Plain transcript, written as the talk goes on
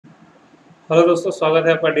Hello दोस्तों, स्वागत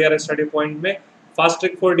है आपका डीआर स्टडी पॉइंट में। फास्ट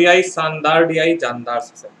ट्रिक फॉर डीआई, शानदार डीआई, जानदार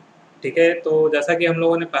सेशन। ठीक है, तो जैसा कि हम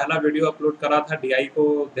लोगों ने पहला वीडियो अपलोड करा था डीआई को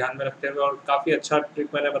ध्यान में रखते हुए, और काफ़ी अच्छा ट्रिक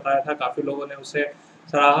मैंने बताया था, काफ़ी लोगों ने उसे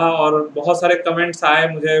सराहा और बहुत सारे कमेंट्स आए।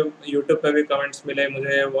 मुझे यूट्यूब पे भी कमेंट्स मिले,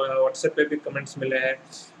 मुझे व्हाट्सएप पे भी कमेंट्स मिले हैं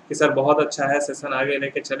कि सर बहुत अच्छा है, सेशन आगे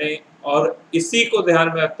लेके चलें। और इसी को ध्यान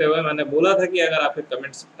में रखते हुए मैंने बोला था कि अगर आपके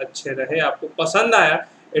कमेंट्स अच्छे रहे, आपको पसंद आया,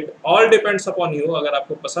 it all depends upon you. अगर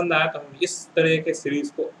आपको पसंद आया तो हम इस तरह के सीरीज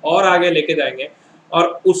को और आगे लेके जाएंगे। और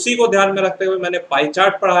उसी को ध्यान में रखते हुए मैंने पाई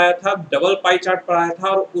चार्ट पढ़ाया था, डबल पाई चार्ट पढ़ाया था,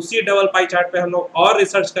 और उसी डबल पाई चार्ट पे हम लोग और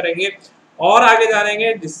रिसर्च करेंगे और आगे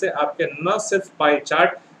जानेंगे, जिससे आपके न सिर्फ पाई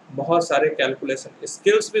चार्ट, बहुत सारे कैलकुलेशन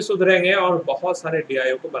स्किल्स भी सुधरेंगे और बहुत सारे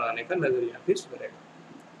डीआईओ को बनाने का नजरिया भी सुधरेगा।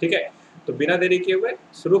 ठीक है, तो बिना देरी किए हुए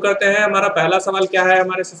शुरू करते हैं। हमारा पहला सवाल क्या है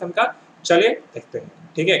हमारे सेशन का, चलिए देखते हैं।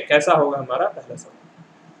 ठीक है, कैसा होगा हमारा पहला सवाल,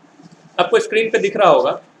 आपको स्क्रीन पे दिख रहा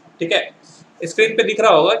होगा। ठीक है, स्क्रीन पे दिख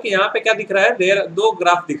रहा होगा कि यहाँ पे क्या दिख रहा है, देर दो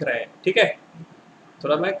ग्राफ दिख रहे हैं। ठीक है,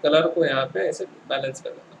 थोड़ा मैं कलर को यहाँ पे ऐसे बैलेंस कर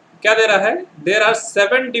देता हूँ। क्या दे रहा है, there are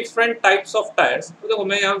 7 different types of tyres. तो देखो,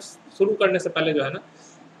 मैं यहाँ शुरू करने से पहले जो है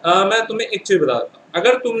ना, मैं तुम्हें एक चीज बता देता हूँ।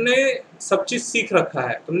 अगर तुमने सब चीज सीख रखा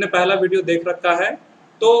है, तुमने पहला वीडियो देख रखा है,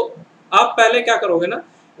 तो आप पहले क्या करोगे ना,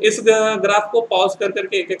 इस ग्राफ को पॉज कर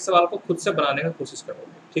करके एक एक सवाल को खुद से बनाने का कोशिश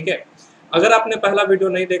करोगे। ठीक है, अगर आपने पहला वीडियो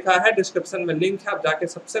नहीं देखा है, डिस्क्रिप्शन में लिंक है, आप जाके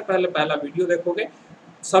सबसे पहले पहला वीडियो देखोगे,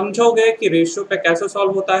 समझोगे कि रेशियो पे कैसे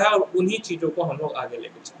सॉल्व होता है, और उन्हीं चीजों को हम लोग आगे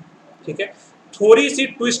लेके चलेंगे। ठीक है, थोड़ी सी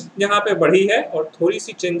ट्विस्ट यहाँ पे बढ़ी है और थोड़ी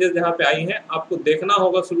सी चेंजेस यहाँ पे आई हैं, आपको देखना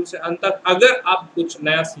होगा शुरू से अंत तक, अगर आप कुछ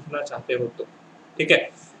नया सीखना चाहते हो तो। ठीक है,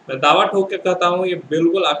 मैं दावा ठोक के कहता हूँ, ये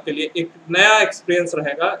बिल्कुल आपके लिए एक नया एक्सपीरियंस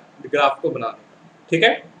रहेगा ग्राफ को बनाने का। ठीक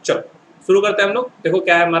है, चलो शुरू करते हैं हम लोग। देखो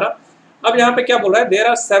क्या है हमारा, अब यहाँ पे क्या बोल रहा है, there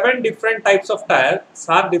are 7 different types of tyre,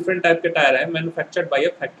 7 different type के टायर है, manufactured by a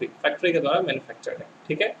factory, factory के द्वारा मैन्युफैक्चर्ड है।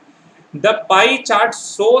 ठीक है, the pie chart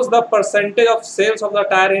shows the percentage of sales of the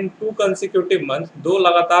tyre in 2 consecutive months, 2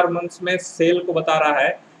 लगातार मंथ्स में सेल को बता रहा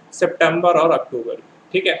है, सितंबर और अक्टूबर।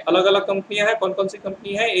 ठीक है, अलग अलग कंपनियां हैं, कौन कौन सी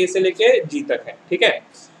कंपनी है, ए से लेके जी तक है। ठीक है,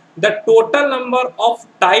 the total number of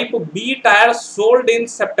type B tyre sold in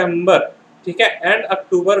सितंबर, ठीक है, एंड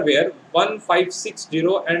अक्टूबर वेयर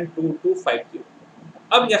 1560 एंड 2250।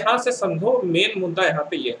 अब यहां से समझो मेन मुद्दा यहाँ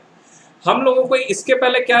पे ये, हम लोगों को इसके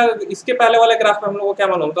पहले क्या, इसके पहले वाले ग्राफ में हम लोगों को क्या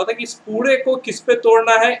मालूम होता था कि इस पूरे को किस पे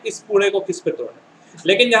तोड़ना है, इस पूरे को किस पे तोड़ना है,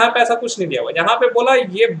 लेकिन यहाँ पे ऐसा कुछ नहीं दिया हुआ। यहाँ पे बोला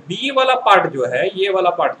ये बी वाला पार्ट जो है, ये वाला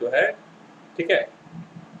पार्ट जो है, ठीक है,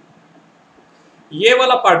 ये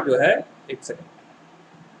वाला पार्ट जो है, एक सेकंड,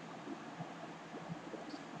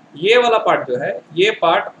 ये वाला पार्ट जो है, ये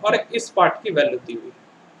पार्ट और इस पार्ट की वैल्यू दी हुई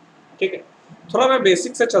है। ठीक है, थोड़ा मैं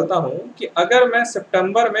बेसिक से चलता हूं कि अगर मैं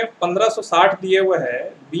सितंबर में 1560 दिए हुए है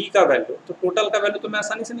बी का वैल्यू, तो टोटल का वैल्यू तो मैं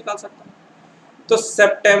आसानी से निकाल सकता हूं। तो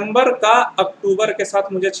सितंबर का अक्टूबर के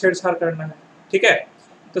साथ मुझे छेड़छाड़ करना है। ठीक है,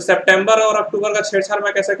 तो सितंबर और अक्टूबर का छेड़छाड़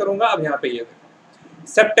मैं कैसे करूंगा, अब यहाँ पे ये देखो,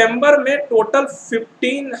 सितंबर में टोटल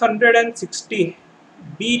 1560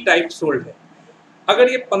 बी टाइप सोल्ड है। अगर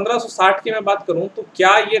ये 1560 की मैं बात करूं, तो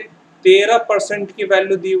क्या ये 13% की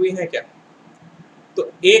वैल्यू दी हुई है क्या, तो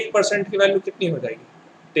 1% की वैल्यू कितनी हो जाएगी,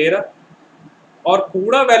 13, और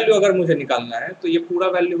पूरा वैल्यू अगर मुझे निकालना है तो ये पूरा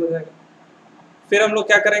वैल्यू हो जाएगा। फिर हम लोग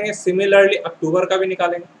क्या करेंगे, सिमिलरली अक्टूबर का भी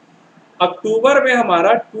निकालेंगे। अक्टूबर में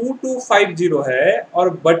हमारा 2250 है, और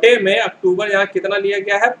बटे में अक्टूबर यहाँ कितना लिया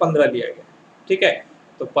गया है, 15 लिया गया। ठीक है,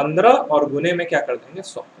 तो 15 और गुने में क्या कर देंगे,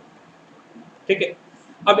 100। ठीक है,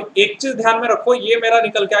 अब एक चीज ध्यान में रखो, ये मेरा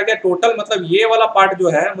निकल के आ गया टोटल, मतलब ये वाला पार्ट जो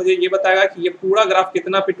है मुझे ये बताएगा कि ये पूरा ग्राफ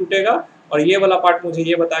कितना पे टूटेगा, और ये वाला पार्ट मुझे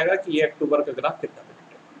ये बताएगा कि ये अक्टूबर का ग्राफ कितना पे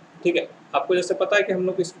टूटेगा। ठीक है, आपको जैसे पता है कि हम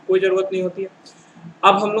लोग को इसकी कोई जरूरत नहीं होती है।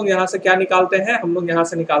 अब हम लोग यहाँ से क्या निकालते हैं, हम लोग यहाँ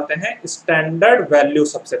से निकालते हैं स्टैंडर्ड वैल्यू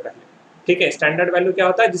सबसे पहले। ठीक है, स्टैंडर्ड वैल्यू क्या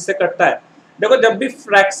होता है, जिससे कटता है। देखो, जब भी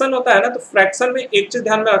फ्रैक्शन होता है ना, तो फ्रैक्शन में एक चीज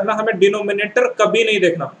ध्यान में रखना, हमें डिनोमिनेटर कभी नहीं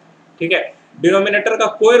देखना। ठीक है, डिनोमिनेटर का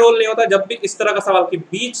कोई रोल नहीं होता जब भी इस तरह का सवाल की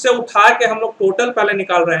बीच से उठा के हम लोग टोटल पहले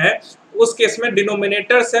निकाल रहे हैं, उस केस में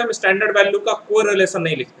डिनोमिनेटर से हम स्टैंडर्ड वैल्यू का कोई रिलेशन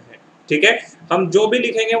नहीं लिखते हैं। ठीक है, हम जो भी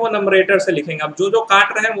लिखेंगे वो नंबरेटर से लिखेंगे। अब जो जो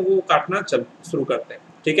काट रहे हैं वो काटना शुरू करते हैं।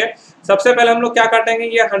 ठीक है, सबसे पहले हम लोग क्या काटेंगे,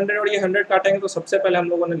 ये 100 और ये 100 काटेंगे, तो सबसे पहले हम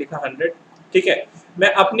लोगों ने लिखा 100। ठीक है,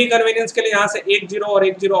 मैं अपनी कन्वीनियंस के लिए यहाँ से एक जीरो और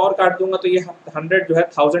एक जीरो और काट दूंगा, तो ये 100 जो है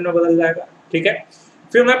 1000 में बदल जाएगा। ठीक है,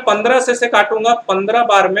 फिर मैं 15 से इसे काटूंगा 15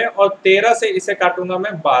 बार में, और 13 से इसे काटूंगा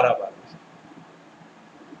मैं 12 बार में।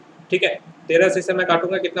 ठीक है, 13 से इसे मैं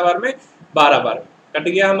काटूंगा कितना बार में, 12 बार में। कट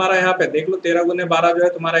गया हमारा, यहाँ पे देख लो 13 गुने 12 जो है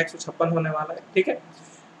तुम्हारा 156 होने वाला है। ठीक है,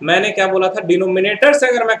 मैंने क्या बोला था, डिनोमिनेटर से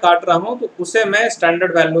अगर मैं काट रहा हूं तो उसे मैं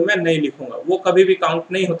स्टैंडर्ड वैल्यू में नहीं लिखूंगा, वो कभी भी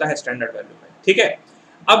काउंट नहीं होता है स्टैंडर्ड वैल्यू में। ठीक है,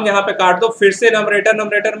 अब यहाँ पे काट दो, फिर से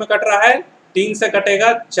नंबरेटर में कट रहा है, 3 से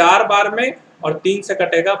कटेगा 4 बार में और 3 से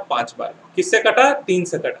कटेगा 5 बार में। किससे कटा? 3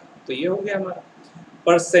 से कटा, तो ये हो गया हमारा।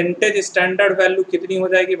 परसेंटेज स्टैंडर्ड वैल्यू कितनी हो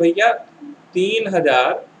जाएगी भैया?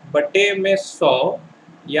 3000 बटे में 100,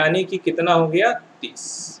 यानी कि कितना हो गया?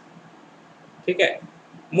 30। ठीक है,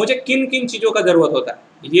 मुझे किन किन चीजों का जरूरत होता है?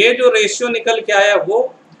 ये जो रेशियो निकल के आया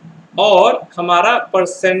वो, और हमारा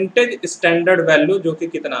परसेंटेज स्टैंडर्ड वैल्यू जो कि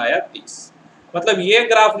कितना आया? 30। मतलब ये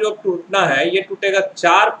ग्राफ जो टूटना है ये टूटेगा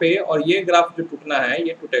 4 पे, और ये ग्राफ जो टूटना है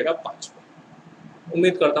ये टूटेगा 5 पे।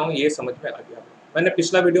 उम्मीद करता हूँ ये समझ में आ गया। मैंने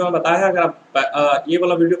पिछला वीडियो में बताया है, अगर आप ये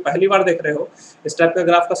वाला वीडियो पहली बार देख रहे हो, इस टाइप का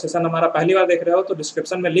ग्राफ का सेशन हमारा पहली बार देख रहे हो, तो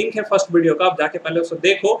डिस्क्रिप्शन में लिंक है फर्स्ट वीडियो का, आप जाके पहले उसे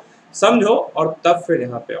देखो, समझो, और तब फिर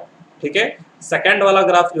यहाँ पे आओ। ठीक है, सेकंड वाला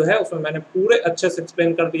ग्राफ जो है उसमें मैंने पूरे अच्छे से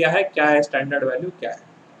एक्सप्लेन कर दिया है क्या है स्टैंडर्ड वैल्यू क्या है।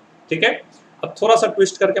 ठीक है, अब थोड़ा सा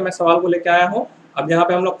ट्विस्ट करके मैं सवाल को लेके आया हूँ। अब यहाँ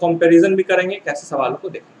पे हम लोग कंपैरिजन भी करेंगे कैसे सवालों को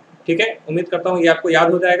देखना। ठीक है, उम्मीद करता हूँ ये आपको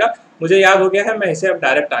याद हो जाएगा। मुझे याद हो गया है, मैं इसे अब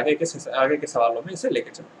डायरेक्ट आगे के सवालों में इसे लेके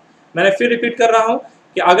चलूँ। मैंने फिर रिपीट कर रहा हूँ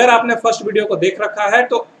कि अगर आपने फर्स्ट वीडियो को देख रखा है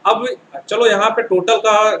तो अब चलो यहाँ पे टोटल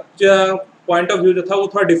का पॉइंट ऑफ व्यू जो था वो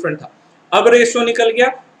थोड़ा डिफरेंट था। अब रेशियो निकल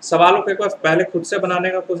गया, सवालों को एक बार पहले खुद से बनाने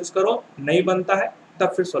का कोशिश करो, नहीं बनता है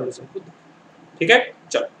तब फिर सॉल्यूशन को देखो। ठीक है,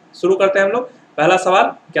 चलो शुरू करते हैं हम लोग। पहला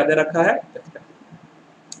सवाल क्या दे रखा है देखते हैं।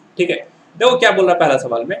 ठीक है, देखो क्या बोल रहा है पहला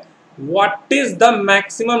सवाल में, what is the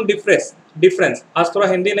maximum difference. आज थोड़ा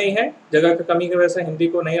हिंदी नहीं है, जगह की कमी की वजह से हिंदी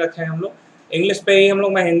को नहीं रखे हैं हम लोग, इंग्लिश पे ही हम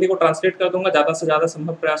लोग, मैं हिंदी को ट्रांसलेट कर दूंगा, ज्यादा से ज्यादा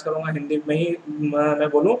संभव प्रयास करूंगा हिंदी में ही मैं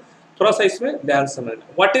बोलूं, थोड़ा सा इसमें ध्यान से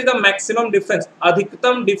समझना। What is the maximum difference,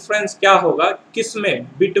 अधिकतम डिफरेंस क्या होगा किसमें?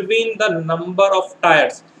 Between the number of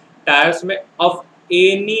tyres में ऑफ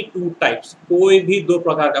एनी टू टाइप्स, कोई भी दो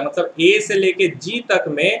प्रकार का, मतलब ए से लेके जी तक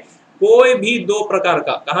में कोई भी दो प्रकार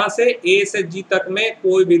का। कहां से? ए से जी तक में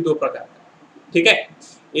कोई भी दो प्रकार का। ठीक है,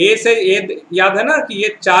 ए से ए याद है ना कि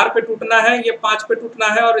ये 4 पे टूटना है, ये 5 पे टूटना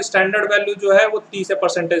है, और स्टैंडर्ड वैल्यू जो है वो 30 है,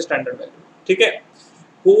 परसेंटेज स्टैंडर्ड वैल्यू। ठीक है,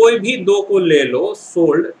 कोई भी दो को ले लो,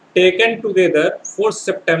 सोल्ड टेकन टुगेदर फॉर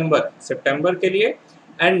सितंबर के लिए,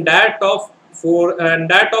 and that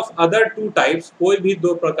of other two types, कोई भी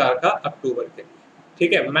दो प्रकार का अक्टूबर के लिए।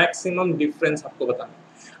 ठीक है, मैक्सिमम डिफरेंस आपको बताना।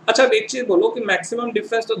 अच्छा एक चीज बोलो कि मैक्सिमम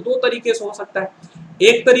डिफरेंस तो दो तरीके से हो सकता है।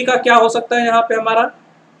 एक तरीका क्या हो सकता है यहाँ पे हमारा,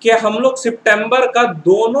 कि हम लोग सितंबर का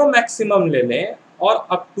दोनों मैक्सिमम ले लें और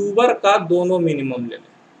अक्टूबर का दोनों मिनिमम ले लें,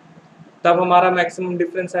 तब हमारा मैक्सिमम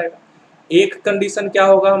डिफरेंस आएगा। एक कंडीशन क्या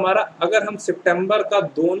होगा हमारा, अगर हम सितंबर का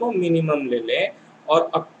दोनों मिनिमम ले लें और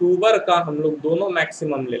अक्टूबर का हम लोग दोनों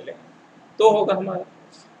मैक्सिमम ले लें, तो होगा हमारा।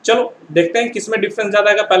 चलो देखते हैं किसमें डिफरेंस ज्यादा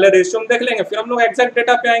आएगा। पहले रेशियो में देख लेंगे, फिर हम लोग एग्जैक्ट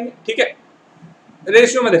डेटा पे आएंगे। ठीक है,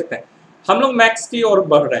 रेशियो में देखते हैं। हम लोग मैक्स की ओर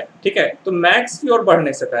बढ़ रहे हैं। ठीक है, तो मैक्स की ओर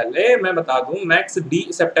बढ़ने से पहले मैं बता दूं, मैक्स डी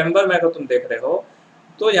सितंबर में अगर तुम देख रहे हो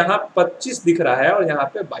तो यहाँ 25 दिख रहा है और यहाँ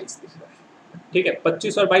पे 22 दिख रहा है। ठीक है,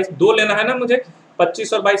 25 और 22 दो लेना है ना मुझे,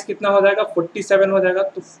 25 और 22 कितना हो जाएगा? 47 हो जाएगा।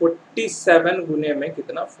 तो 47 गुने में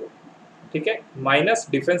कितना? 4। ठीक है, माइनस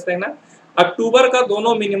डिफरेंस देखना। अक्टूबर का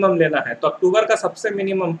दोनों मिनिमम लेना है, तो अक्टूबर का सबसे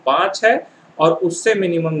मिनिमम 5 है और उससे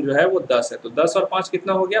मिनिमम जो है वो 10 है, तो 10 और 5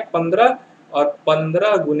 कितना हो गया? 15, और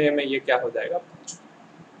 15 गुने में ये क्या हो जाएगा? 5।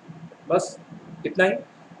 बस इतना ही।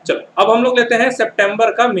 चलो अब हम लोग लेते हैं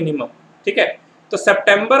सितंबर का मिनिमम। ठीक है, तो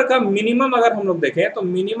सितंबर का मिनिमम अगर हम लोग देखें तो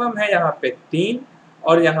मिनिमम है यहाँ पे 3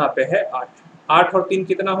 और यहाँ पे है 8। 8 और 3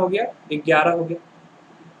 कितना हो गया? 11 हो गया।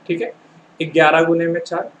 ठीक है, 11 गुने में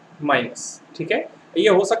 4 माइनस। ठीक है, ये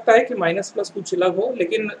हो सकता है कि माइनस प्लस कुछ अलग हो,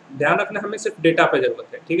 लेकिन ध्यान रखना हमें सिर्फ डेटा पे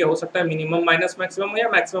जरूरत है। ठीक है, हो सकता है मिनिमम माइनस मैक्सिमम हो या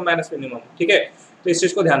मैक्सिमम माइनस मिनिमम हो। ठीक है, तो इस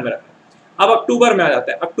चीज को ध्यान में रखना। अब अक्टूबर में आ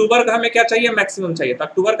जाता है। अक्टूबर का हमें क्या चाहिए? मैक्सिमम चाहिए। तो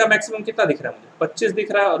अक्टूबर का मैक्सिमम कितना दिख रहा है मुझे? 25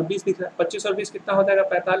 दिख रहा है और 20 दिख रहा है। 25 और 20 कितना हो जाएगा?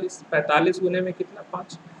 45। 45 गुने में कितना?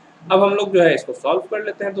 5। अब हम लोग जो है इसको सॉल्व कर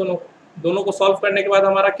लेते हैं। दोनों को सॉल्व करने के बाद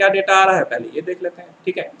हमारा क्या डेटा आ रहा है पहले ये देख लेते हैं।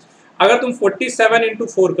 ठीक है, अगर तुम 47 इंटू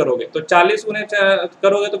 4 करोगे तो 40 गुने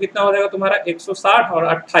करोगे तो कितना हो जाएगा तुम्हारा? 160 और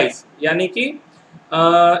 28, यानी कि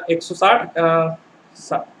 160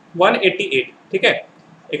 188। ठीक है,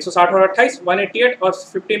 160 और 28 188, और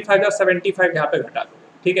 15 5 75 यहाँ पे घटा दो।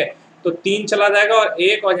 ठीक है, तो 3 चला जाएगा और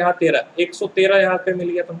 1 और यहाँ 13, 113 यहाँ पे मिल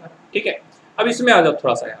गया तुम्हारा। ठीक है, अब इसमें आ जाओ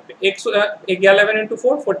थोड़ा सा। यहाँ पे 11 इंटू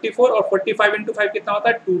 4 44, और 45 इंटू 5 कितना होता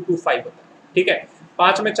है? 225 होता है। ठीक है,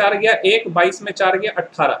 5 में 4 गया 1, 22 में 4 गया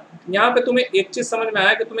 18। यहाँ पे तुम्हें एक चीज समझ में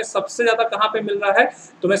आया कि तुम्हें सबसे ज्यादा कहाँ पे मिल रहा है?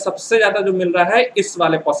 तुम्हें सबसे ज्यादा जो मिल रहा है इस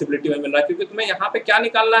वाले पॉसिबिलिटी में मिल रहा है, क्योंकि तुम्हें यहाँ पे क्या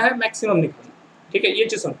निकालना है? मैक्सिमम निकालना। ठीक है, ये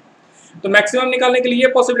चीज समझ। तो मैक्सिमम निकालने के लिए ये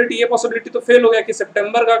पॉसिबिलिटी तो फेल हो गया कि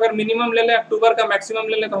सितंबर का अगर मिनिमम ले लें, अक्टूबर का मैक्सिमम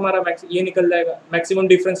ले लें, तो हमारा ये निकल जाएगा, मैक्सिमम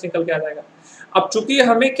डिफरेंस निकल के आ जाएगा। अब चूंकि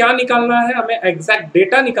हमें क्या निकालना है, हमें एग्जैक्ट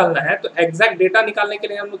डेटा निकालना है, तो एग्जैक्ट डेटा निकालने के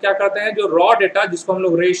लिए हम लोग क्या करते हैं, जो रॉ डेटा जिसको हम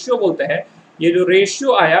लोग रेशियो बोलते हैं, ये जो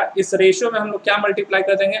रेशियो आया, इस रेशियो में हम लोग क्या मल्टीप्लाई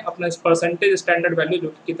कर देंगे, अपना इस परसेंटेज स्टैंडर्ड वैल्यू जो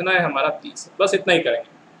कि कितना है हमारा 30, बस इतना ही करेंगे।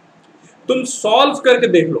 तुम सॉल्व करके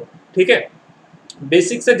देख लो, ठीक है,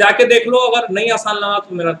 बेसिक से जाके देख लो, अगर नहीं आसान लगा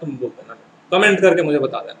तो मेरा तुम बोल देना, कमेंट करके मुझे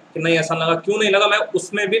बता देना कि नहीं आसान लगा, क्यों नहीं लगा, मैं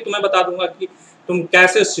उसमें भी तुम्हें बता दूंगा कि तुम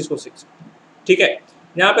कैसे इस चीज को सीख सकते हो, ठीक है।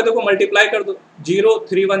 यहाँ पे देखो मल्टीप्लाई कर दो, 0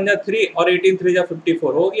 3 1 जा 3 और 18 3 जा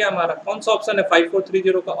 54 हो गया हमारा। कौन सा ऑप्शन है,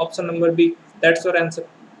 5430 का option number B, that's your answer,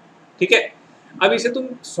 ठीक है। अब इसे तुम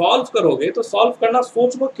सॉल्व करोगे तो सॉल्व करना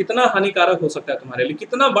सोच लो कितना हानिकारक हो सकता है तुम्हारे लिए,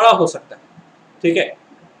 कितना बड़ा हो सकता है, ठीक है,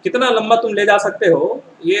 कितना लंबा तुम ले जा सकते हो,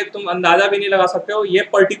 ये तुम अंदाजा भी नहीं लगा सकते हो, ये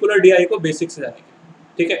पर्टिकुलर डीआई को बेसिक से जाने के,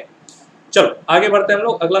 ठीक है। चलो आगे बढ़ते हैं हम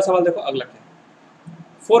लोग, अगला सवाल देखो, अगला क्या,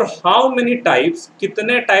 फॉर हाउ मेनी टाइप्स,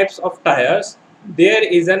 कितने types of tyres there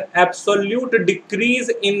is an absolute decrease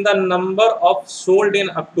in the number of sold in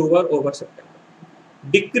October over September.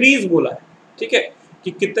 Decrease बोला है, ठीक है,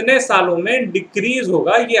 कि कितने सालों में डिक्रीज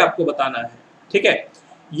होगा ये आपको बताना है, ठीक है।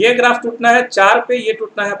 ये ग्राफ टूटना है 4 पे, ये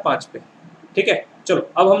टूटना है 5 पे, ठीक है। चलो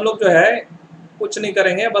अब हम लोग जो है कुछ नहीं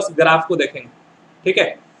करेंगे, बस ग्राफ को देखेंगे, ठीक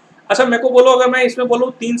है। अच्छा मेरे को बोलो, अगर मैं इसमें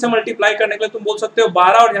बोलूँ 3 से मल्टीप्लाई करने के लिए, तुम बोल सकते हो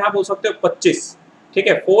 12 और यहाँ बोल सकते हो 25, ठीक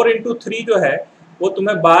है। 4 इंटू 3 जो है वो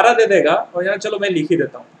तुम्हें 12 दे देगा, और यहाँ चलो मैं लिख ही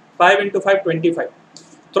देता हूँ, 5 इंटू 5 25।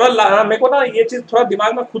 थोड़ा मेरे को ना ये चीज थोड़ा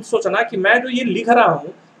दिमाग में खुद सोचना कि मैं जो ये लिख रहा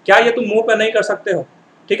हूँ, क्या ये तुम मुंह पे नहीं कर सकते हो,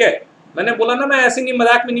 ठीक है। मैंने बोला ना, मैं ऐसे नहीं,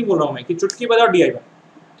 मजाक में नहीं बोल रहा हूँ मैं कि चुटकी बजाओ डीआई में,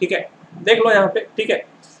 ठीक है। देख लो यहाँ पे, ठीक है,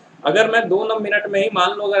 अगर मैं 2 मिनट में ही,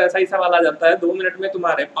 मान लो अगर ऐसा ही सवाल आ जाता है 2 मिनट में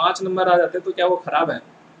तुम्हारे 5 नंबर आ जाते तो क्या वो खराब है,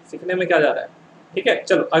 सीखने में क्या जा रहा है, ठीक है।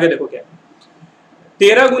 चलो आगे देखो क्या,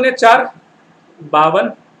 13 गुने 4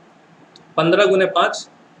 52, 15 गुने 5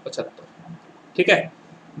 75, ठीक है,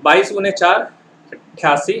 22 गुने 4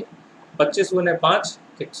 88, 25 गुने 5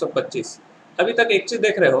 125। अभी तक एक चीज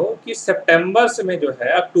देख रहे हो कि सितंबर से में जो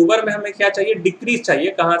है, अक्टूबर में हमें क्या चाहिए, डिक्रीज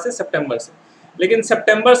चाहिए, कहाँ से, सितंबर से, लेकिन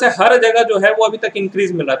सितंबर से हर जगह जो है वो अभी तक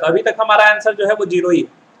इंक्रीज मिल रहा था, अभी तक हमारा आंसर जो है वो 0 ही,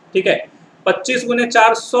 ठीक है। 25 गुने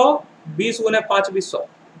 4 100, 20 गुने 5 20 100,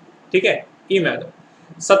 ठीक है, ई में आ जाओ।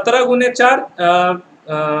 17 गुने 4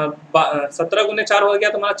 17 गुने 4 हो गया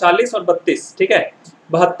तुम्हारा 40 और 32, ठीक है,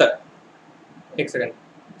 72, एक सेकंड,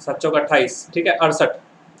 7 चौक 28, ठीक है, 68,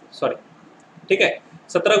 सॉरी, ठीक है।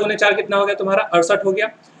 17 गुने 4 कितना हो गया तुम्हारा, 68 हो गया।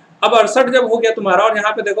 अब 68 जब हो गया तुम्हारा, और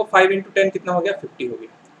यहाँ पे देखो 5 इंटू 10 कितना हो गया, 50 हो गया,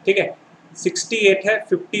 ठीक है। 68 है,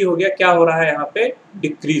 50 हो गया, क्या हो रहा है यहाँ पे,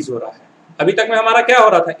 डिक्रीज हो रहा है। अभी तक में हमारा क्या हो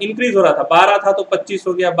रहा था, इंक्रीज हो रहा था, 12 था तो 25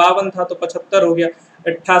 हो गया, 52 था तो 75 हो गया,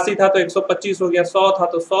 88 था तो 125 हो गया, 100 था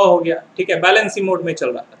तो 100 हो गया, ठीक है, बैलेंसिंग मोड में चल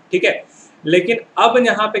रहा था, ठीक है। लेकिन अब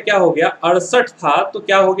यहाँ पे क्या हो गया, 68 था तो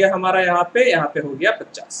क्या हो गया हमारा, यहाँ पे हो गया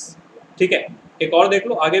 50, ठीक है। एक और देख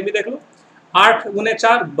लो, आगे भी देख लो, 8 गुने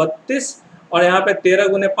 4 32, और यहाँ पे 13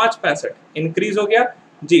 गुने 5 65, इंक्रीज हो गया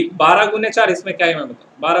जी। 12 गुने 4, इसमें क्या है मैं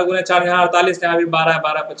बताऊँ, 12 गुने 4 यहाँ 48, यहाँ भी 12 है,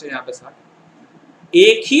 12 25 यहाँ पे 60।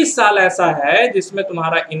 एक ही साल ऐसा है जिसमें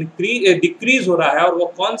तुम्हारा डिक्रीज हो रहा है, और वो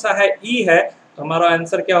कौन सा है, ई है, तो हमारा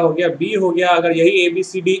आंसर क्या हो गया, बी हो गया। अगर यही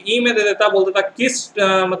ABCD ई में दे देता, बोल देता किस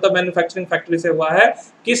मतलब मैन्युफैक्चरिंग फैक्ट्री से हुआ है,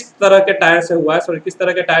 किस तरह के टायर से हुआ है, सॉरी किस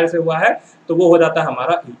तरह के टायर से हुआ है, तो वो हो जाता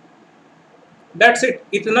हमारा ई। दैट्स इट,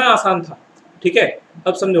 इतना आसान था, ठीक है।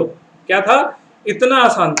 अब समझो क्या था, इतना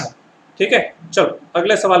आसान था, ठीक है। चलो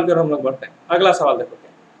अगले सवाल की ओर हम लोग बढ़ते हैं। अगला सवाल देखो,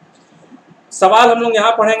 सवाल हम लोग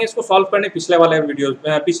यहाँ पढ़ेंगे, इसको सॉल्व करने पिछले वाले वीडियो,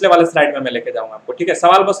 पिछले वाले स्लाइड में मैं लेके जाऊंगा आपको, ठीक है।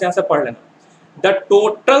 सवाल बस यहाँ से पढ़ लेना, the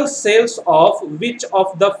total sales of which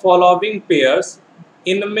of the following pairs,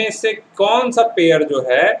 इनमें से कौन सा पेयर जो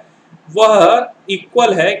है वह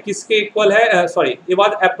इक्वल है, किसके इक्वल है, सॉरी ये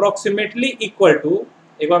बात अप्रोक्सीमेटली इक्वल टू,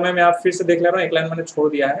 एक बार मैं यहाँ फिर से देख ले रहा हूँ, एक लाइन मैंने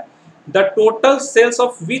छोड़ दिया है, the total sales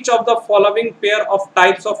of which of the following pair of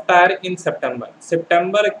types of tyre इन सितंबर,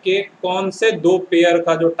 सितंबर के कौन से 2 पेयर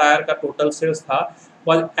का जो टायर का टोटल सेल्स था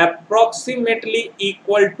was approximately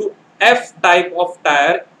equal to F type of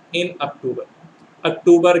tyre इन अक्टूबर,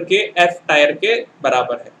 अक्टूबर के F टायर के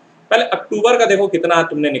बराबर है। पहले अक्टूबर का देखो कितना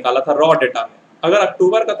तुमने निकाला था रॉ डेटा में, अगर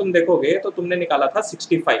अक्टूबर का तुम देखोगे तो तुमने निकाला था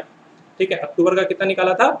 65, ठीक है, अक्टूबर का कितना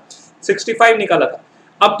निकाला था, 65 निकाला था।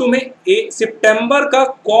 अब तुम्हें सितंबर का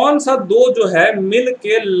कौन सा 2 जो है मिल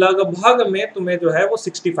के लगभग में तुम्हें जो है वो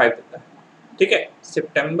 65 देता है, ठीक है।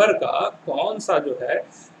 सितंबर का कौन सा जो है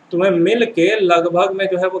तुम्हें मिल के लगभग में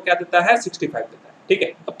जो है वो क्या देता है, 65 देता है, ठीक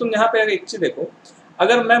है। अब तुम यहाँ पे एक चीज देखो,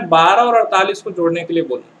 अगर मैं 12 और 48 को जोड़ने के लिए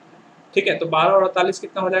बोलूँ, ठीक है, तो 12 और 48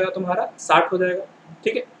 कितना हो जाएगा तुम्हारा, 60 हो जाएगा,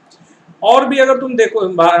 ठीक है। और भी अगर तुम देखो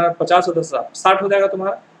 50 और 10 60 हो जाएगा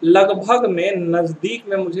तुम्हारा, लगभग में नजदीक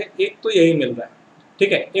में मुझे एक तो यही मिल रहा है,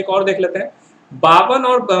 ठीक है। एक और देख लेते हैं, 52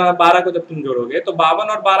 और 12 को जब तुम जोड़ोगे तो 52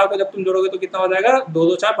 और 12 को जब तुम जोड़ोगे तो कितना हो जाएगा, 2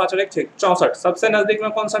 2 4 5 और 1 6, 64। सबसे नजदीक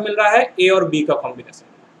में कौन सा मिल रहा है, ए और बी का कॉम्बिनेशन।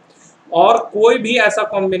 और कोई भी ऐसा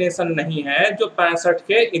कॉम्बिनेशन नहीं है जो 65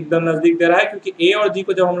 के एकदम नजदीक दे रहा है, क्योंकि ए और जी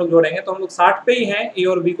को जब हम लोग जोड़ेंगे तो हम लोग 60 पे ही हैं, ए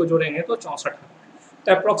और बी को जोड़ेंगे तो 64 है,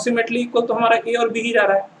 तो अप्रोक्सीमेटली इक्वल तो हमारा ए और बी ही जा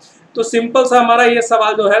रहा है। तो सिंपल सा हमारा ये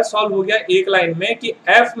सवाल जो है सॉल्व हो गया एक लाइन में, कि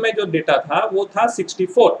एफ में जो डेटा था वो था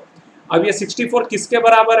 64। अब ये 64 किसके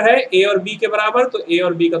बराबर है, ए और बी के बराबर, तो ए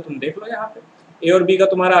और बी का तुम देख लो यहाँ पे, ए और बी का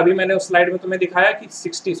तुम्हारा अभी मैंने उस स्लाइड में तुम्हें दिखाया कि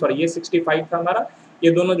 65 था हमारा,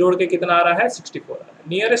 ये दोनों जोड़ के कितना आ रहा है, 64 आ रहा है।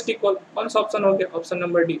 नियरेस्ट इक्वल कौन सा ऑप्शन हो गया, ऑप्शन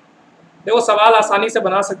नंबर डी। देखो सवाल आसानी से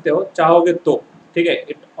बना सकते हो चाहोगे तो, ठीक है,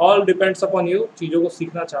 it all depends upon you, चीजों को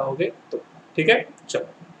सीखना चाहोगे तो, ठीक है। चलो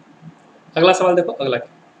अगला सवाल देखो, अगला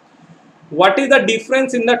क्या, what is the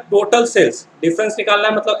difference in the total sales. Difference निकालना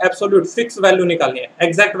है मतलब एब्सोल्यूट फिक्स वैल्यू निकालनी है,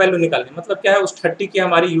 एग्जैक्ट वैल्यू निकालनी है, मतलब क्या है उस 30 की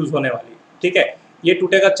हमारी यूज होने वाली है, ठीक है। ये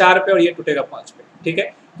टूटेगा 4 पे और ये टूटेगा 5 पे, ठीक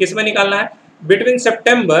है। किस में निकालना है, between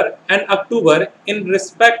September and October in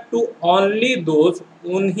respect to only those,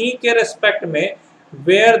 उन्हीं के रिस्पेक्ट में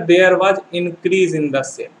where there was increase in the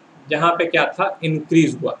cell, जहां पे क्या था,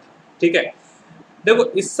 इंक्रीज हुआ था, ठीक है।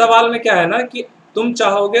 देखो इस सवाल में क्या है ना कि तुम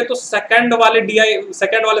चाहोगे तो सेकंड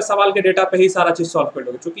वाले सवाल के डेटा पे ही सारा चीज सॉल्व कर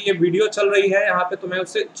लोगे, क्योंकि ये वीडियो चल रही है यहाँ पे, तो मैं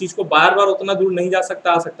उससे चीज को बार बार उतना दूर नहीं जा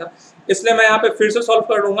सकता आ सकता, इसलिए मैं यहाँ पे फिर से सॉल्व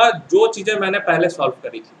कर लूंगा जो चीजें मैंने पहले सॉल्व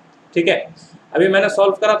करी थी, ठीक है। अभी मैंने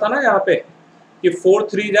सॉल्व करा था ना यहाँ पे कि 4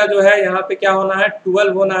 3 जा जो है यहाँ पे क्या होना है,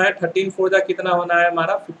 12 होना है, 13 4 जा कितना होना है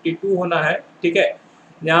हमारा, 52 होना है, ठीक है।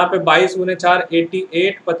 यहाँ पे 22 गुने 4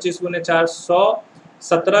 88, 25 गुने 4 100,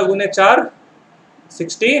 17 गुने 4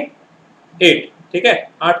 68, ठीक है,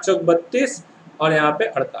 8 चौक 32 और यहाँ पे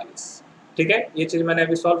 48, ठीक है। ये चीज मैंने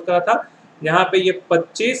अभी सॉल्व करा था। यहाँ पे ये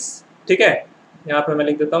 25, ठीक है, यहाँ पे मैं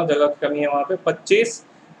लिख देता हूँ, जगह की कमी है वहाँ पे, 25,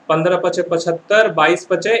 15 पचे 75, 22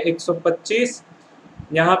 पचे 125,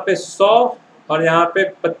 यहाँ पे 100 और यहाँ पे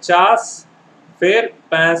 50, फिर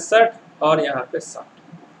 65 और यहाँ पे 60,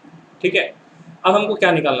 ठीक है। अब हमको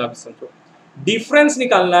क्या निकालना है समझो, डिफरेंस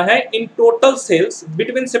निकालना है इन टोटल सेल्स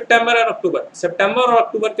बिटवीन सितंबर और अक्टूबर। सितंबर और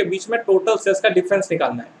अक्टूबर के बीच में टोटल सेल्स का डिफरेंस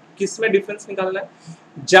निकालना है। किस में डिफरेंस निकालना है,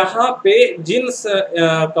 जहां पे जिन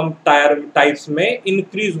टाइप्स में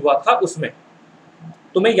इंक्रीज हुआ था उसमें।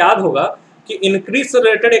 तुम्हें याद होगा कि इंक्रीज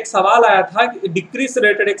रिलेटेड एक सवाल आया था, डिक्रीज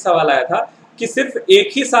रिलेटेड एक सवाल आया था कि सिर्फ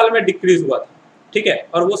एक ही साल में डिक्रीज हुआ था, ठीक है।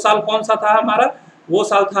 और वो साल कौन सा था हमारा, वो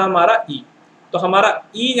साल था हमारा ई। तो हमारा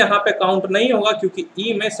ई यहाँ पे काउंट नहीं होगा, क्योंकि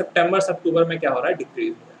ई में सितंबर से अक्टूबर में क्या हो रहा है, डिक्रीज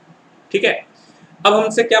हो रहा है, ठीक है। अब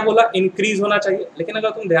हमसे क्या बोला, इंक्रीज होना चाहिए, लेकिन अगर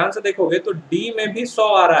तुम ध्यान से देखोगे तो डी में भी 100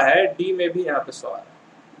 आ रहा है, डी में भी यहाँ पे 100 आ रहा है,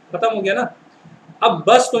 खत्म हो गया ना। अब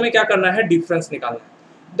बस तुम्हें क्या करना है, डिफरेंस निकालना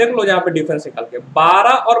है। देख लो यहाँ पे डिफरेंस निकाल के,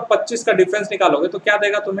 12 और 25 का डिफरेंस निकालोगे तो क्या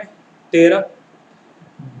देगा तुम्हें, 13।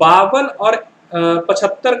 52 और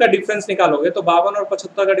 75 का डिफरेंस निकालोगे तो 52 और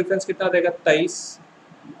 75 का डिफरेंस कितना देगा, 23,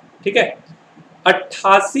 ठीक है।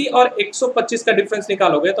 88 और 125 का डिफरेंस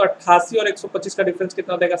निकालोगे तो 88 और 125 का डिफरेंस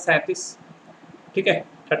कितना देगा, 37, ठीक है,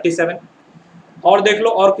 37। और देख लो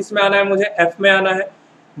और किस में आना है, मुझे एफ में आना है।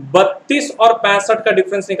 32 और 65 का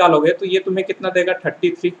डिफरेंस निकालोगे तो ये तुम्हें कितना देगा,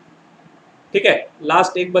 33, ठीक है।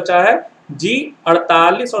 लास्ट एक बचा है जी,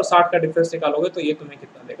 48 और 60 का डिफरेंस निकालोगे तो ये तुम्हें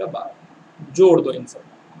कितना देगा, 12। जोड़ दो इन सब,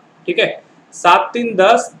 ठीक है। 7 3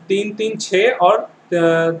 10, 3 3 6 और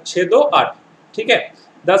 6 2 8, ठीक है।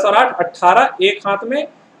 10 और 8 18, एक हाथ में,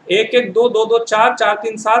 1 1 2 2 2 4 4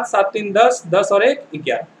 3 7 7 3 10 10 और 1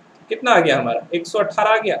 11, कितना आ गया हमारा, 118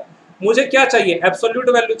 आ गया। मुझे क्या चाहिए, एब्सोल्यूट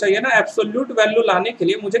वैल्यू चाहिए ना। एब्सोल्यूट वैल्यू लाने के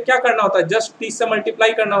लिए मुझे क्या करना होता है, जस्ट 30 से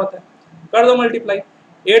मल्टीप्लाई करना होता है, कर दो मल्टीप्लाई।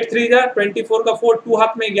 8 3 जा 24 का 4, 2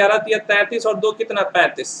 हाथ में 11 तिया 33 और 2 कितना,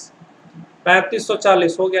 35,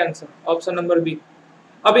 3540 हो गया आंसर, ऑप्शन नंबर बी।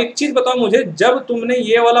 अब एक चीज बताओ मुझे, जब तुमने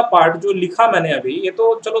ये वाला पार्ट जो लिखा मैंने अभी, ये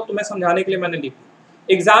तो चलो तुम्हें समझाने के लिए मैंने लिखी,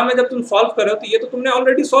 एग्जाम में जब तुम सॉल्व कर रहे हो तो ये तो तुमने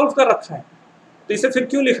ऑलरेडी सॉल्व कर रखा है, तो इसे फिर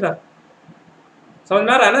क्यों लिखना, समझ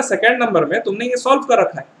में आ रहा है ना। सेकंड नंबर में तुमने ये सॉल्व कर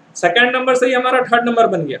रखा है, सेकंड नंबर से ही हमारा थर्ड नंबर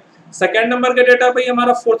बन गया, सेकंड नंबर के डेटा पे ही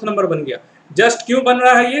हमारा फोर्थ नंबर बन गया। जस्ट क्यों बन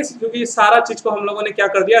रहा है ये, क्योंकि सारा चीज को हम लोगों ने क्या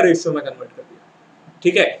कर दिया, रेशियो में कन्वर्ट कर दिया,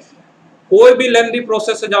 ठीक है। कोई भी लेंथी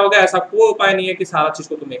प्रोसेस से जाओगे, ऐसा कोई उपाय नहीं है कि सारा चीज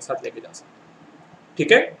को तुम एक साथ लेके जा सकते,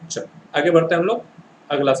 ठीक है। चलो आगे बढ़ते हैं हम लोग,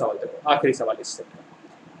 अगला सवाल देखो, आखिरी सवाल इस सेट का।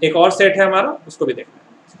 एक और सेट है हमारा, उसको भी देखना है।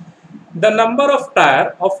 The number of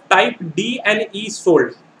tyre of type D and E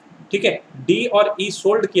sold, ठीक है, डी और ई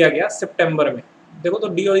सोल्ड किया गया सितंबर में। देखो तो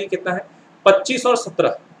डी और ई कितना है, 25 और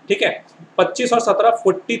 17, ठीक है। 25 और 17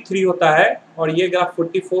 43 होता है, और ये ग्राफ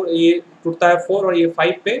 44, ये टूटता है 4 और ये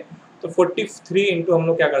 5 पे, तो 43 इंटू हम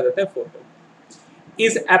लोग क्या कर देते हैं 4 पे।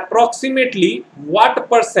 इज अप्रोक्सीमेटली व्हाट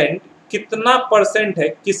परसेंट कितना परसेंट है,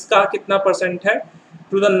 किसका कितना परसेंट है,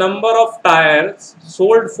 to the number of tyres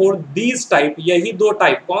sold for these type, यही दो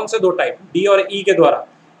टाइप, कौन से दो टाइप, डी और ई के द्वारा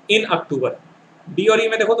इन अक्टूबर। डी और ई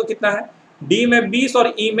में देखो तो कितना है, डी में 20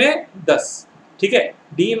 और ई में 10, ठीक है,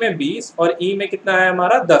 डी में 20 और ई में कितना है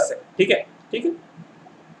हमारा 10 है, ठीक है, ठीक है,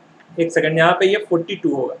 एक सेकंड, यहाँ पे ये 42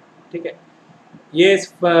 होगा, ठीक है, ये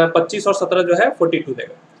 25 और 17 जो है 42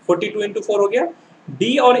 देगा, 42 इंटू 4 हो गया।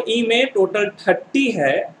 डी और ई में टोटल 30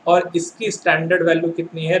 है और इसकी स्टैंडर्ड वैल्यू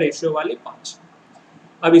कितनी है, रेशियो वाली 5।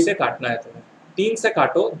 अब इसे काटना है तुम्हें, 3 से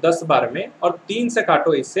काटो 10 बार में और 3 से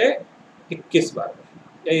काटो इसे 21 बार में,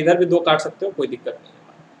 या इधर भी 2 काट सकते हो, कोई दिक्कत नहीं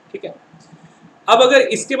है, ठीक है। अब अगर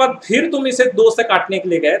इसके बाद फिर तुम इसे 2 से काटने के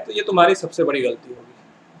लिए गए तो ये तुम्हारी सबसे बड़ी गलती होगी,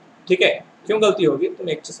 ठीक है। क्यों गलती होगी, तुम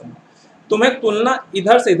एक चीज समझो, तुम्हें तुलना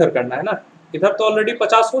इधर से इधर करना है ना, इधर तो ऑलरेडी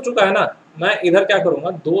 50 हो चुका है ना, मैं इधर क्या करूंगा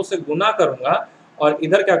 2 से गुना करूंगा और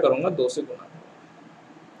इधर क्या करूंगा 2 से गुना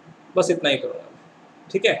करूंगा, बस इतना ही करूंगा,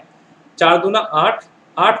 ठीक है। 4 दूना 8,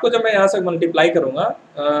 8 को जब मैं यहाँ से मल्टीप्लाई करूंगा,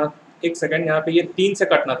 एक सेकंड, यहाँ पे ये 3 से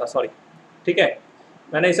कटना था, सॉरी, ठीक है,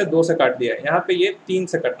 मैंने इसे 2 से काट दिया, यहाँ पे ये 3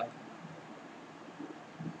 से कटना था,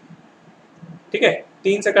 ठीक है,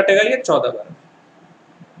 3 से कटेगा ये 14 बार,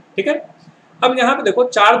 ठीक है। अब यहाँ पे देखो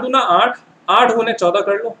 4 दूना 8, 8 गुने 14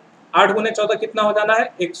 कर लो, 8 गुने 14 कितना हो जाना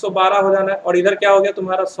है, 112 हो जाना है, और इधर क्या हो गया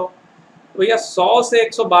तुम्हारा 100, तो भैया 100 से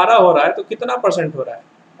 112 हो रहा है तो कितना परसेंट हो रहा है,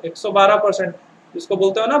 112%, जिसको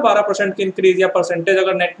बोलते हो ना 12% की इंक्रीज या परसेंटेज,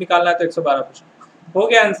 अगर नेट निकालना है तो 112% हो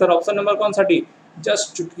गया आंसर, ऑप्शन नंबर कौन सा, डी।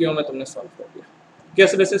 जस्ट चुटकियों में तुमने सॉल्व कर दिया,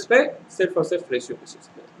 किस बेसिस पे, सिर्फ और सिर्फ रेशियो बेसिस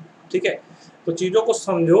पे, ठीक है। तो चीजों को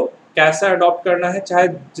समझो कैसे अडॉप्ट करना है, चाहे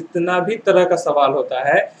जितना भी तरह का सवाल होता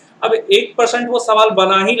है। अब 1% वो सवाल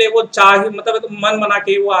बना ही ले, वो चाहे मतलब तो मन बना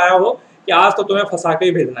के ही वो आया हो कि आज तो तुम्हें फंसा के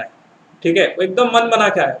ही भेजना है, ठीक है, वो एकदम मन बना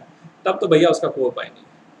के आया, तब तो भैया उसका कोई उपाय नहीं।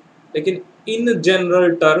 लेकिन इन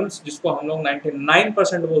जनरल टर्म्स, जिसको हम लोग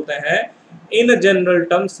 99% बोलते हैं, इन जनरल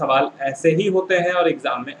टर्म्स सवाल ऐसे ही होते हैं और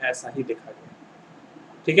एग्जाम में ऐसा ही दिखा गया,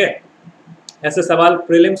 ठीक है। ऐसे सवाल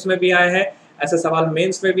प्रीलिम्स में भी आए हैं, ऐसे सवाल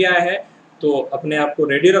मेंस में भी आए हैं, तो अपने आप को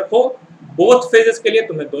रेडी रखो, बोथ फेजेस के लिए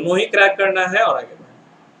तुम्हें दोनों ही क्रैक करना है और आगे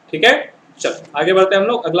बढ़ना, ठीक है। चलो आगे बढ़ते हैं हम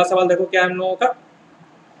लोग, अगला सवाल देखो क्या है हम लोगों का,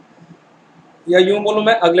 या यूं बोलूं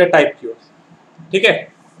मैं अगले टाइप की ओर, ठीक है।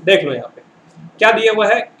 देख लो यहाँ पे क्या दिया हुआ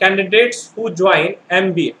है, कैंडिडेट्स हु ज्वाइन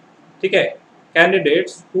एमबीए, ठीक है,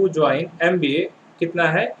 कैंडिडेट्स हु ज्वाइन एमबीए कितना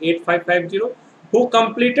है 8550, हु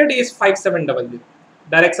कंप्लीटेड इज 5700।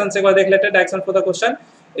 डायरेक्शन से एक बार देख लेते हैं, direction for the question,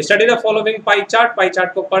 study the following pie chart, pie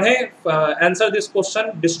chart को पढ़ें, answer this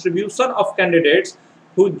question, distribution of candidates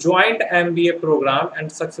who joined MBA programme and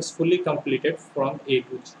successfully completed from A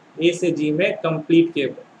to जी, ए से जी में complete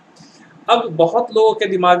किए। अब बहुत लोगों के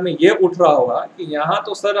दिमाग में ये उठ रहा होगा कि यहाँ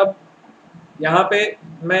तो सर अब यहाँ पे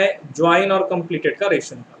मैं ज्वाइन और कंप्लीटेड का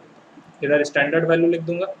रेशियो निकालूंगा, इधर स्टैंडर्ड वैल्यू लिख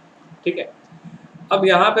दूंगा, ठीक है। अब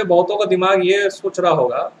यहाँ पे बहुतों का दिमाग ये सोच रहा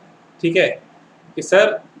होगा, ठीक है, कि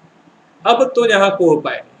सर अब तो यहाँ कोई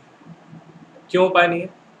उपाय नहीं, क्यों उपाय नहीं है,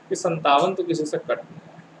 कि 57 तो किसी से कट नहीं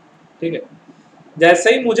है, ठीक है।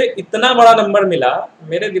 जैसे ही मुझे इतना बड़ा नंबर मिला,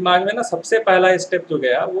 मेरे दिमाग में ना सबसे पहला स्टेप जो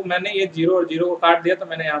गया वो मैंने ये 0 और 0 को काट दिया, तो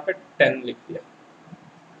मैंने यहाँ पे 10 लिख दिया,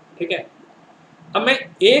 ठीक है। अब मैं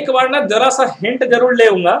एक बार ना जरा सा हिंट जरूर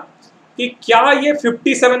लेऊंगा कि क्या ये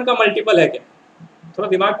 57 का मल्टीपल है क्या, थोड़ा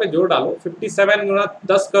दिमाग पे जोर डालो, 57 गुना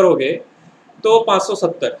 10 करोगे तो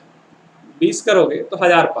 570, 20 करोगे तो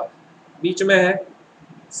 1000 पार, बीच में है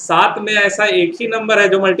 7 में ऐसा एक ही नंबर है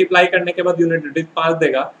जो मल्टीप्लाई करने के बाद यूनिट डिजिट 5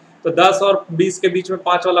 देगा, तो 10 और 20 के बीच में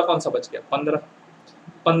 5 वाला कौन सा बच गया, 15,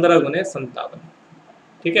 15 गुने 57,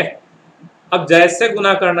 ठीक है। अब जैसे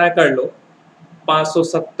गुना करना है कर लो,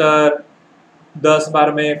 570 10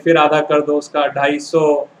 बार में, फिर आधा कर दो उसका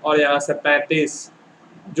 250 और यहाँ से 35,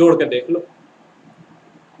 जोड़ के देख लो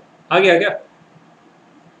आ गया क्या,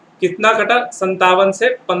 कितना कटा, 57 से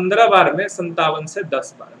 15 बार में, 57 से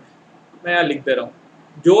 10 बार में, मैं यहाँ लिख दे रहा हूँ,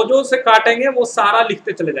 जो जो से काटेंगे वो सारा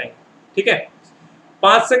लिखते चले जाएंगे, ठीक है।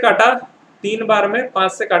 5 से काटा 3 बार में,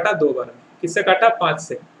 5 से काटा 2 बार में, किससे काटा 5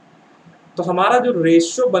 से, तो हमारा जो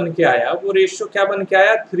रेशियो बन के आया वो रेशियो क्या बन के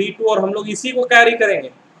आया 3:2, और हम लोग इसी को कैरी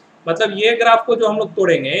करेंगे, मतलब ये ग्राफ को जो हम लोग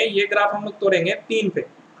तोड़ेंगे, ये ग्राफ हम लोग तोड़ेंगे 3 पे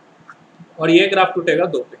और ये ग्राफ टूटेगा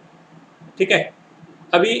 2 पे, ठीक है।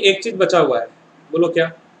 अभी एक चीज बचा हुआ है, बोलो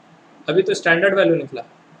क्या, अभी तो स्टैंडर्ड वैल्यू निकला,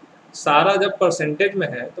 सारा जब परसेंटेज में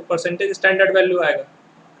है तो परसेंटेज स्टैंडर्ड वैल्यू आएगा,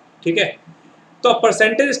 ठीक है। तो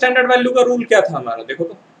परसेंटेज स्टैंडर्ड वैल्यू का रूल क्या था हमारा, देखो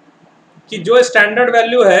तो, कि जो स्टैंडर्ड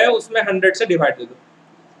वैल्यू है उसमें 100 से डिवाइड दे दो,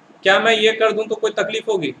 क्या मैं ये कर दूं तो कोई तकलीफ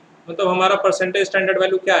होगी, मतलब हमारा परसेंटेज स्टैंडर्ड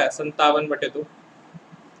वैल्यू क्या है 57/2,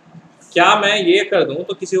 क्या मैं ये कर दूं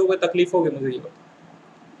तो किसी को कोई तकलीफ होगी, मुझे ये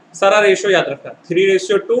बताओ, सारा रेशियो याद रखना,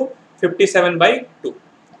 3:2, 57/2।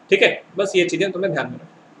 ठीक है, बस ये चीजें तुम्हें ध्यान में रखना।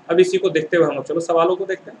 अब इसी को देखते हुए हम लोग चलो सवालों को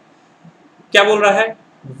देखते हैं। क्या बोल रहा है,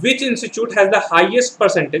 which institute has the highest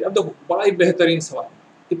percentage. अब देखो बड़ा ही बेहतरीन सवाल,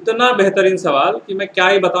 इतना बेहतरीन सवाल कि मैं क्या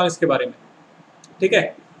ही बताऊं इसके बारे में। ठीक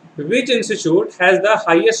है, which institute has the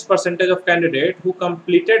highest percentage of candidate who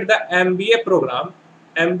completed the MBA programme.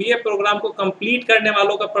 MBA programme को कंप्लीट करने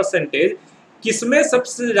वालों का परसेंटेज किसमें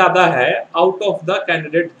सबसे ज्यादा है out of the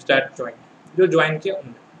candidate that join, जो ज्वाइन किया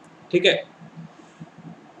उनमें। ठीक है,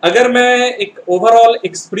 अगर मैं एक ओवरऑल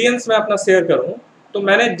एक्सपीरियंस में अपना शेयर करूं तो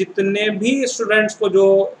मैंने जितने भी स्टूडेंट्स को जो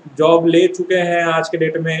जॉब ले चुके हैं आज के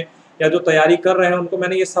डेट में या जो तैयारी कर रहे हैं उनको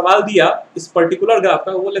मैंने ये सवाल दिया इस पर्टिकुलर ग्राफ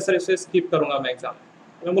का, वो बोले सर इसे स्किप करूंगा मैं एग्जाम में।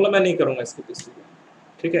 मैं बोला मैं नहीं करूंगा स्किप इस चीज़।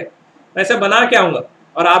 ठीक है, मैं इसे बना के आऊँगा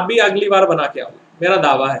और आप भी अगली बार बना के आओगे, मेरा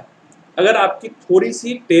दावा है। अगर आपकी थोड़ी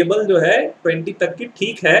सी टेबल जो है 20 तक की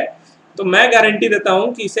ठीक है तो मैं गारंटी देता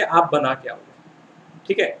हूँ कि इसे आप बना के आओगे।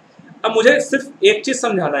 ठीक है, अब मुझे सिर्फ एक चीज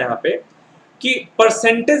समझाना है यहाँ पे कि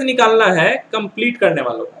परसेंटेज निकालना है कंप्लीट करने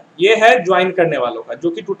वालों का, ये है ज्वाइन करने वालों का जो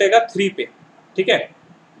कि टूटेगा 3 पे। ठीक है,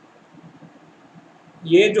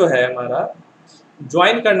 ये जो है हमारा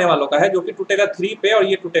ज्वाइन करने वालों का है जो कि टूटेगा 3 पे और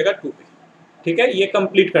ये टूटेगा 2 पे। ठीक है, ये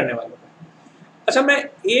कंप्लीट करने वालों का। अच्छा, मैं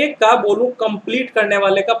एक का बोलूं कंप्लीट करने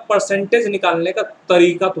वाले का परसेंटेज निकालने का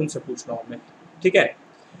तरीका तुमसे पूछ रहा हूं मैं। ठीक है,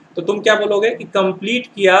 तो तुम क्या बोलोगे कि कंप्लीट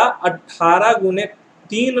किया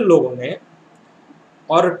 18×3 लोगों ने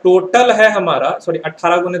और टोटल है हमारा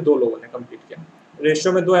 18×2 लोगों ने कंप्लीट किया,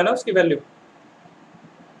 रेशियो में 2 है ना उसकी वैल्यू।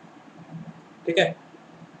 ठीक है,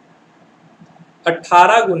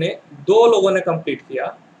 18×2 लोगों ने कंप्लीट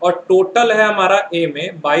किया और टोटल है हमारा ए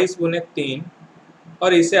में 22×3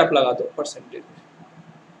 और इसे आप लगा दो परसेंटेज में।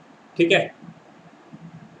 ठीक है,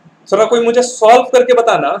 चलो कोई मुझे सॉल्व करके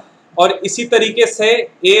बताना और इसी तरीके से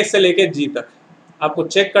ए से लेके जी तक आपको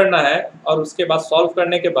चेक करना है और उसके बाद सॉल्व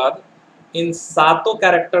करने के बाद इन 7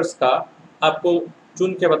 कैरेक्टर्स का आपको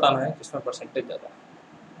चुन के बताना है किसमें परसेंटेज ज़्यादा है।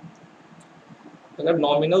 अगर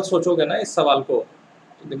नॉमिनल सोचोगे ना इस सवाल को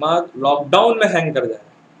तो दिमाग लॉकडाउन में हैंग कर जाएगा।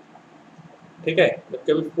 ठीक है,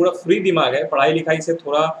 जबकि पूरा फ्री दिमाग है, पढ़ाई लिखाई से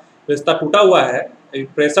थोड़ा रिश्ता टूटा हुआ है,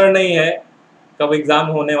 प्रेशर नहीं है कब एग्ज़ाम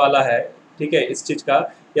होने वाला है। ठीक है, इस चीज़ का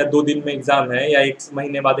या 2 दिन में एग्ज़ाम है या 1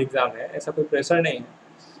 महीने बाद एग्ज़ाम है, ऐसा कोई प्रेशर नहीं है।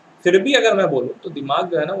 फिर भी अगर मैं बोलूँ तो दिमाग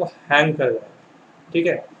जो है ना वो हैंग कर जाएगा। ठीक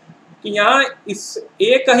है, कि यहाँ इस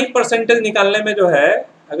एक का ही परसेंटेज निकालने में जो है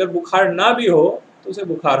अगर बुखार ना भी हो तो उसे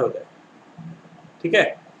बुखार हो जाए। ठीक है,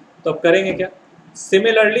 तो अब करेंगे क्या,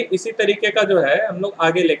 सिमिलरली इसी तरीके का जो है हम लोग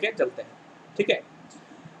आगे लेके चलते हैं। ठीक है,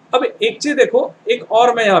 अब एक चीज देखो, एक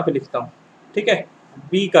और मैं यहाँ पे लिखता हूँ। ठीक है,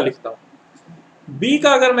 बी का लिखता हूँ। बी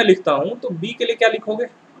का अगर मैं लिखता हूँ तो बी के लिए क्या लिखोगे,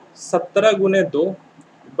 17×2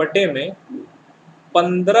 बटे में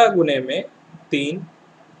 15×3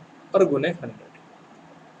 और गुने 100।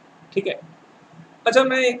 ठीक है, अच्छा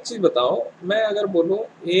मैं एक चीज बताओ, मैं अगर बोलूँ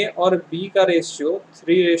ए और बी का रेशियो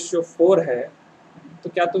 3:4 है तो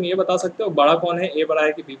क्या तुम ये बता सकते हो बड़ा कौन है, ए बड़ा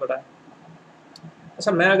है कि बी बड़ा है।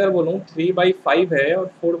 अच्छा, मैं अगर बोलूँ 3/5 है और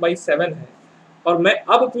 4/7 है और मैं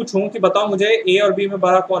अब पूछूं कि बताओ मुझे ए और बी में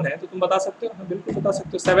बड़ा कौन है, तो तुम बता सकते हो। हाँ बिल्कुल बता सकते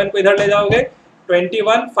हो। 7 को इधर ले जाओगे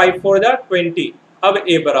 21, 5 4 जा 20, अब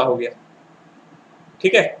ए बड़ा हो गया।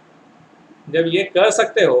 ठीक है, जब ये कर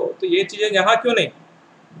सकते हो तो ये चीजें यहाँ क्यों नहीं,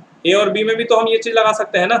 ए और बी में भी तो हम ये चीज लगा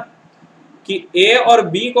सकते हैं ना कि ए और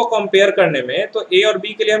बी को कंपेयर करने में तो ए और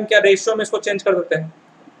बी के लिए हम क्या रेशियो में इसको चेंज कर देते हैं,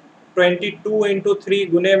 22×3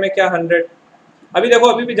 गुने में क्या 100। अभी देखो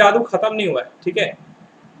अभी भी जादू खत्म नहीं हुआ है। ठीक है,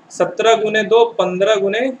 17×2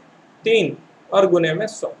 15×3 और गुने में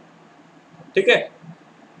 100। ठीक है,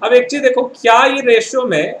 अब एक चीज देखो, क्या ये रेशियो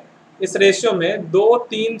में, इस रेशियो में 2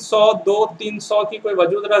 300 की कोई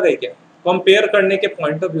वजूद रह गई क्या कंपेयर करने के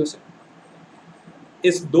पॉइंट ऑफ व्यू से।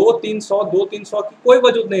 इस 2 300 की कोई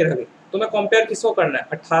वजूद नहीं रह गई। तुम्हें कंपेयर किसको करना है,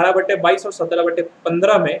 18/22 और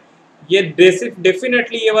 17/15 में ये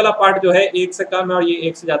डेफिनेटली ये वाला पार्ट जो है 1 से कम है और ये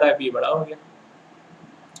 1 से ज्यादा है, बी बड़ा हो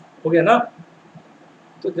गया ना।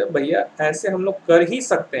 तो जब भैया ऐसे हम लोग कर ही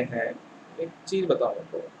सकते हैं, एक चीज बताओ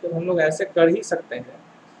तो जब हम लोग ऐसे कर ही सकते हैं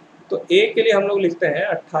तो ए के लिए हम लोग लिखते हैं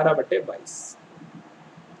 18/22,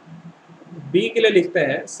 बी के लिए लिखते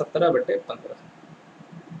हैं 17/15।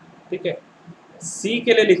 ठीक है, सी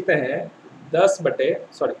के लिए लिखते हैं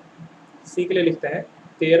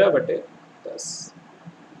 13/10।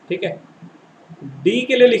 ठीक है, डी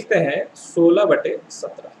के लिए लिखते हैं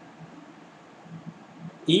 16/17,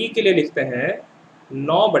 ई के लिए लिखते हैं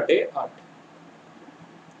 9/8,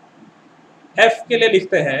 एफ के लिए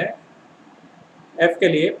लिखते हैं, एफ के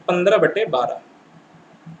लिए 15/12।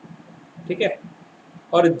 ठीक है,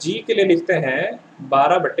 और जी के लिए लिखते हैं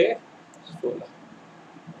 12/16।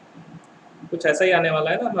 कुछ ऐसा ही आने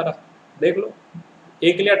वाला है ना हमारा। देख लो,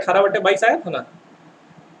 ए के लिए 18/22 आया था ना,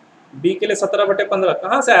 बी के लिए 17/15,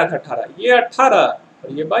 कहाँ से आया था 18, ये 18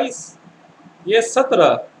 और ये 22, ये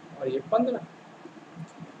 17 और ये 15।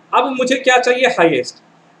 अब मुझे क्या चाहिए, हाईएस्ट,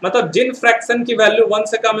 मतलब जिन फ्रैक्शन की वैल्यू 1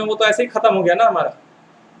 से कम है वो तो ऐसे ही खत्म हो गया ना हमारा,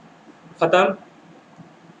 खत्म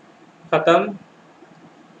खत्म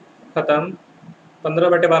खत्म।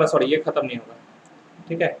 15/12, सॉरी ये खत्म नहीं होगा,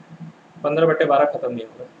 ठीक है, 15/12 खत्म नहीं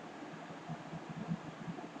होगा,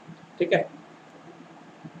 ठीक है,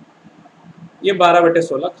 ये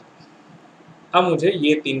 12/16। अब मुझे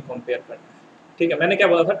ये 3 कंपेयर करना है, ठीक है। मैंने क्या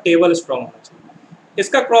बोला था, टेबल स्ट्रॉन्ग होना चाहिए।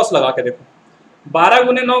 इसका क्रॉस लगा के देखो, 12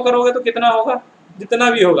 गुने 9 करोगे तो कितना होगा, जितना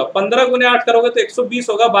भी होगा। 15 गुने 8 करोगे तो 120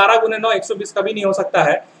 होगा, 12 गुने 9 120 कभी नहीं हो सकता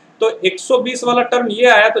है। तो 120 वाला टर्म ये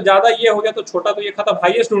आया तो ज्यादा ये हो गया, तो छोटा तो ये खत्म,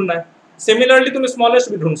 हाईएस्ट ढूंढना है। सिमिलरली तुम स्मॉलेस्ट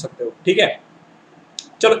भी ढूंढ सकते हो, ठीक है।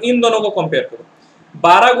 चलो इन दोनों को कंपेयर करो,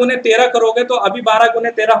 12 गुने 13 करोगे तो अभी 12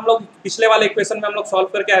 गुने 13 हम लोग पिछले वाले इक्वेशन में हम लोग सॉल्व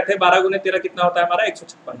करके आए थे, 12 गुने 13 कितना होता है हमारा,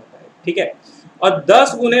 156 होता है, ठीक है। और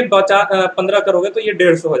 10 गुने 15 करोगे तो ये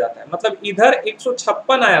 150 हो जाता है, मतलब इधर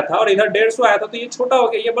 156 आया था और इधर 150 आया था, तो ये छोटा हो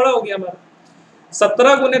गया, ये बड़ा हो गया हमारा।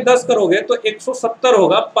 17 गुने 10 करोगे तो 170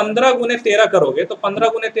 होगा, 15 गुने 13 करोगे तो 15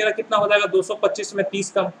 गुने 13 कितना हो जाएगा, 225 में 30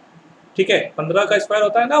 कम, ठीक है, 15 का स्क्वायर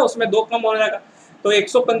होता है ना, उसमें 2 कम हो जाएगा तो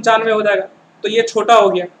 195 हो जाएगा, तो ये छोटा हो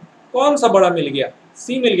गया। कौन सा बड़ा मिल गया,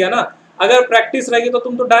 सी मिल गया ना। अगर प्रैक्टिस रहेगी तो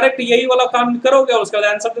तुम तो डायरेक्ट यही वाला काम करोगे और उसके बाद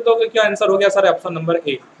आंसर दे दोगे। क्या आंसर हो गया सर, ऑप्शन नंबर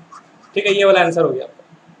ए, ठीक है, ये वाला आंसर हो गया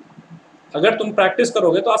आपका। अगर तुम प्रैक्टिस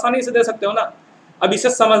करोगे तो आसानी से दे सकते हो ना। अब इसे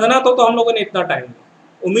समझना तो हम लोगों ने इतना टाइम दिया,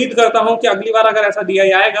 उम्मीद करता हूं कि अगली बार अगर ऐसा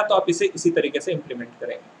दिया आएगा तो आप इसे इसी तरीके से इंप्लीमेंट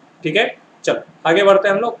करेंगे, ठीक है। चलो आगे बढ़ते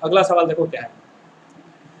हैं हम लोग, अगला सवाल देखो क्या है।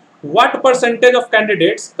 What percentage of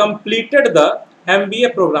candidates completed the MBA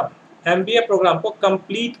programme, MBA programme को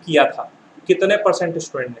कंप्लीट किया था, कितने परसेंट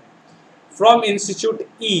स्टूडेंट ने, फ्रॉम इंस्टीट्यूट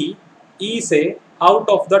ई, ई से out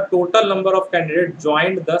of the total number of candidate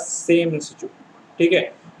joined the same institute, ठीक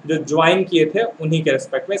है, जो ज्वाइन किए थे उन्हीं के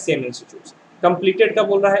रेस्पेक्ट में सेम इंस्टीट्यूट से। कंप्लीटेड का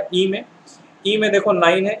बोल रहा है ई में, ई में देखो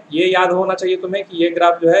 9 है, ये याद होना चाहिए तुम्हें कि ये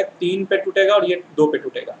ग्राफ जो है 3 पे टूटेगा और ये 2 पे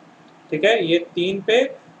टूटेगा, ठीक है, ये 3 पे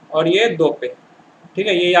और ये 2 पे, ठीक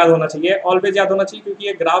है, ये याद होना चाहिए, ऑलवेज याद होना चाहिए क्योंकि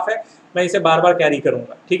ये ग्राफ है, मैं इसे बार बार कैरी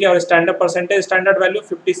करूंगा, ठीक है। और स्टैंडर्ड परसेंटेज, स्टैंडर्ड वैल्यू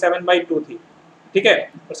 57/2 थी, ठीक है,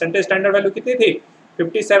 परसेंटेज स्टैंडर्ड वैल्यू कितनी थी,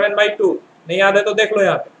 57/2, नहीं याद है तो देख लो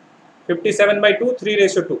यहाँ पे 57/2,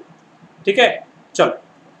 3:2, ठीक है। चलो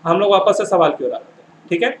हम लोग वापस से सवाल की ओर आते हैं,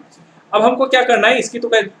 ठीक है। अब हमको क्या करना है, इसकी तो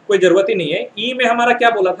कोई जरूरत ही नहीं है। ई में हमारा क्या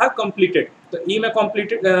बोला था, कंप्लीटेड, तो ई में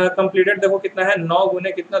कंप्लीटेड देखो कितना है, 9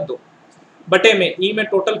 गुने कितना 2 बटे में, ई में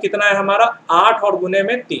टोटल कितना है हमारा 8 और गुने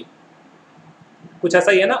में 3, कुछ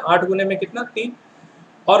ऐसा ही है ना, 8 गुने में कितना 3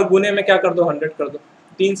 और गुने में क्या कर दो 100 कर दो,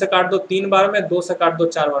 3 से काट दो 3 बार में, 2 से काट दो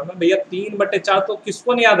 4 बार में। भैया 3/4 तो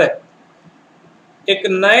किसको नहीं याद है, एक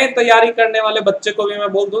नए तैयारी करने वाले बच्चे को भी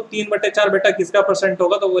मैं बोल दूं 3/4 बेटा किसका परसेंट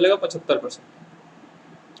होगा तो बोलेगा 75%,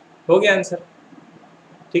 हो गया आंसर,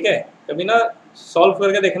 ठीक है। कभी ना सॉल्व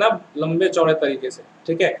करके देखना लंबे चौड़े तरीके से,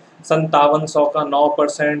 ठीक है। 5700 का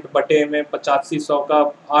 9% बटे में 8500 का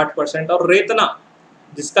 8%, और रेतना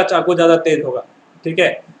जिसका चाकू ज्यादा तेज होगा, ठीक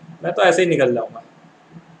है, मैं तो ऐसे ही निकल जाऊंगा।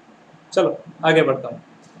 चलो आगे बढ़ता हूँ।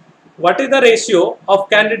 What is the ratio of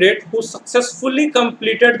candidate who successfully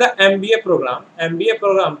completed the MBA programme, MBA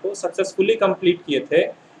programme को सक्सेसफुली कंप्लीट किए थे,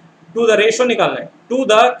 टू द रेशियो निकालना है, to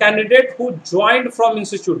the candidate who joined from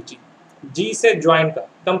institute जी, जी से ज्वाइन का,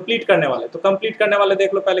 कंप्लीट करने वाले, तो कंप्लीट करने वाले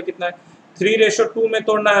देख लो पहले कितना है, 3:2 में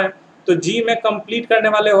तोड़ना है, तो जी में कंप्लीट करने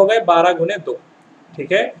वाले हो गए 12 गुने 2,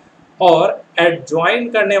 ठीक है, और एड ज्वाइन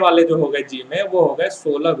करने वाले जो हो गए जी में वो हो गए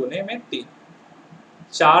 16 गुने में 3,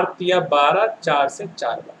 4 तिया 12, 4 से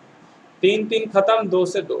 4 बार, 3 3 खत्म, 2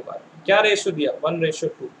 से 2 बार, क्या रेशियो दिया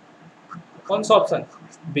 1:2, कौन सा ऑप्शन,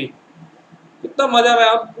 बी। कितना मजा है।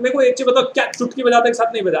 आप मेरे को एक चीज बताओ, क्या चुटकी बजाते एक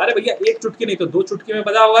साथ नहीं बजा, अरे भैया एक चुटकी नहीं तो 2 चुटकी में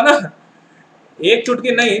बजा होगा ना, एक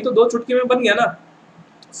चुटकी नहीं तो 2 चुटकी में बन गया ना,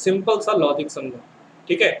 सिंपल सा लॉजिक समझो,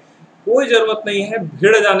 ठीक है। कोई जरूरत नहीं है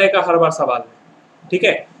भिड़ जाने का हर बार सवाल में, ठीक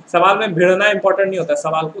है, सवाल में भिड़ना इंपॉर्टेंट नहीं होता है,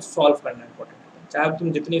 सवाल को सॉल्व करना इंपॉर्टेंट होता है, चाहे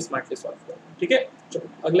तुम जितनी स्मार्टली सॉल्व करो, ठीक है। चलो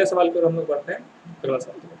अगले सवाल की ओर हम लोग बढ़ते हैं। अगला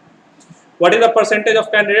सवाल, what is the percentage of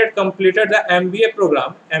candidate completed the MBA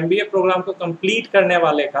programme, MBA programme को कंप्लीट करने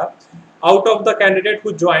वाले का out of the candidate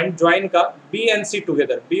who join, join का B and C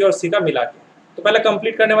together, B और सी का मिला के, तो पहले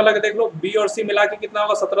कंप्लीट करने वाला का देख लो, बी और सी मिला के कितना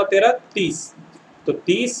होगा 17 13 30, तो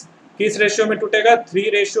 30 किस रेशियो में टूटेगा,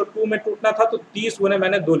 3:2 में टूटना था, तो 30 गुने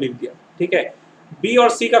मैंने 2 लिख दिया, ठीक है। बी और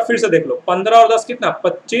सी का फिर से देख लो, 15 और 10 कितना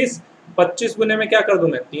 25, 25 गुने में क्या कर दूं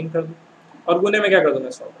मैं 3 कर दूं, और गुने में क्या कर दूं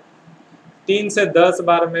मैं 100, 3 से 10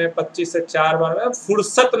 बार में, 25 से 4 बार में,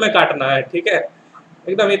 फुर्सत में काटना है, ठीक है,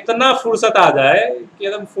 एकदम इतना फुर्सत आ जाए कि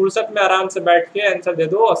एकदम फुर्सत में आराम से बैठ के आंसर दे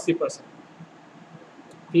दो 80%।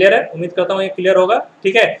 क्लियर है? उम्मीद करता हूँ ये क्लियर होगा।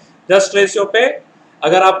 ठीक है, जस्ट रेशियो पे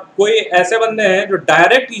अगर आप कोई ऐसे बंदे हैं जो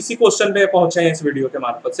डायरेक्ट इसी क्वेश्चन पे पहुंचे हैं इस वीडियो के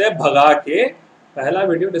मार्फत से, भगा के पहला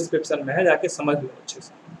वीडियो डिस्क्रिप्शन में है, जाके समझ लो अच्छे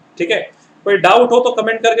से। ठीक है, कोई डाउट हो तो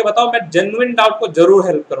कमेंट करके बताओ, मैं जेन्युइन डाउट को जरूर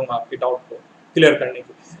हेल्प करूंगा आपकी डाउट को क्लियर करने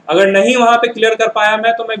की। अगर नहीं वहां पे क्लियर कर पाया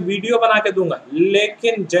मैं तो मैं वीडियो बना के दूंगा,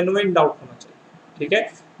 लेकिन जेन्युइन डाउट होना चाहिए। ठीक है,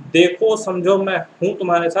 देखो समझो मैं हूं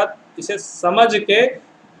तुम्हारे साथ, इसे समझ के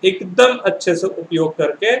एकदम अच्छे से उपयोग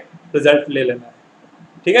करके रिजल्ट ले लेना है।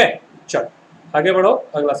 ठीक है, चलो आगे बढ़ो,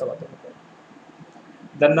 अगला सवाल तो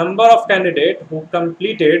the number of candidate who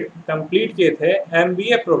complete किए थे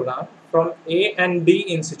MBA programme from A and D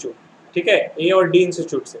institute. ठीक है, ए और डी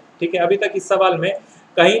इंस्टीट्यूट से। ठीक है, अभी तक इस सवाल में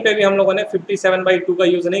कहीं पे भी हम लोगों ने 57/2 का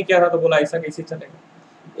यूज नहीं किया था, तो बोला ऐसा कैसे चलेगा।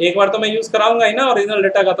 एक बार तो मैं यूज कराऊंगा ही ना ओरिजिनल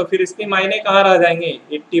डेटा का, तो फिर इसकी मायने कहाँ रह जाएंगे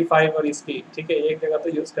 85 और इसकी। ठीक है, एक जगह तो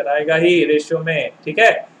यूज कराएगा ही रेशियो में। ठीक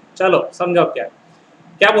है, चलो समझो क्या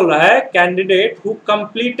क्या बोल रहा है। कैंडिडेट हु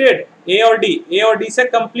कंप्लीटेड ए और डी से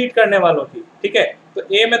कंप्लीट करने वालों की। ठीक है, तो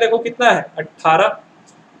ए में देखो कितना है 18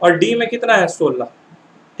 और डी में कितना है 16।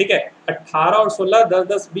 ठीक है, 18 और 16 10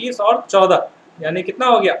 10 20 और 14, यानी कितना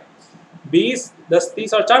हो गया 20 10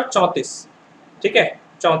 30 और 4 34। ठीक है,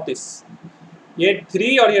 34। ये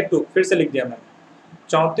 3 और ये 2 फिर से लिख दिया मैंने,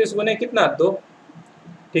 34 गुने कितना 2।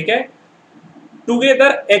 ठीक है,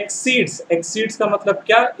 टुगेदर एक्सीड्स का मतलब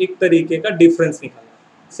क्या, एक तरीके का डिफरेंस निकालना।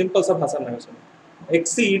 सिंपल सा भाषा में सुनो,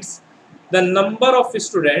 exceeds the number of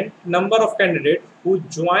student, number of candidate who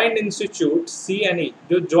joined institute C and ई,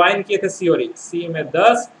 जो ज्वाइन किए थे सी और ई। सी में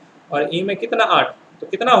 10 और ई में कितना 8, तो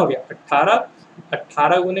कितना हो गया 18।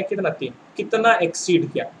 18 गुने कितना 3, कितना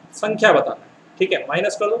एक्सीड किया, संख्या बताना है। ठीक है,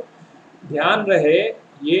 माइनस कर दो। ध्यान रहे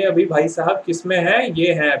ये अभी भाई साहब किस में है,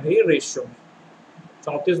 ये है अभी रेशियो में।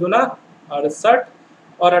 34 गुना 68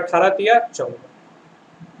 और 18 दिया 14,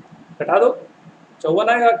 घटा दो 54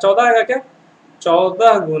 आएगा, 14 आएगा क्या,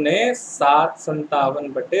 14 गुने 7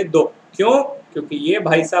 57/2। क्यों, क्योंकि ये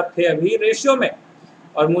भाई साहब थे अभी रेशियो में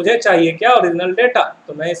और मुझे चाहिए क्या ओरिजिनल डेटा,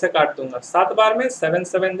 तो मैं इसे काट दूंगा 7 बार में, 7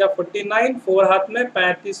 7 जा 49, 4 हाथ में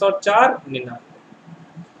 35 और 4 99।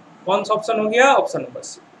 कौन सा ऑप्शन हो गया, ऑप्शन नंबर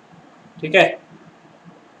सी। ठीक है,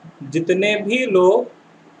 जितने भी लोग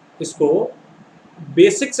इसको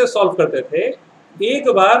बेसिक से सॉल्व करते थे, एक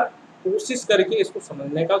बार कोशिश करके इसको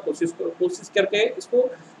समझने का कोशिश करो, कोशिश करके इसको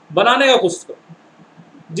बनाने का कोशिश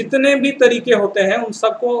करो। जितने भी तरीके होते हैं उन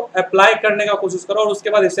सबको अप्लाई करने का कोशिश करो और उसके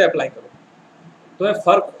बाद इसे अप्लाई करो, तुम्हें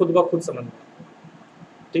फर्क खुद ब खुद समझ में।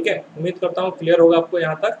 ठीक है, उम्मीद करता हूँ क्लियर होगा आपको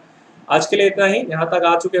यहाँ तक। आज के लिए इतना ही, यहाँ तक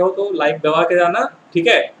आ चुके हो तो लाइक दबा के जाना। ठीक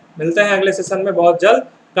है, मिलते हैं अगले सेशन में बहुत जल्द।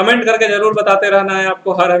 कमेंट करके जरूर बताते रहना है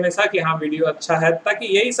आपको हर हमेशा कि हाँ वीडियो अच्छा है, ताकि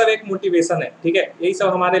यही सब एक मोटिवेशन है। ठीक है, यही सब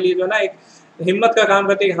हमारे लिए जो है ना एक हिम्मत का काम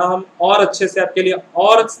करती है कि हाँ हम और अच्छे से आपके लिए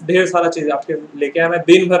और ढेर सारा चीज़ आपके लेके आए, मैं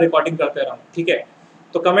दिन भर रिकॉर्डिंग करते रहूँ। ठीक है,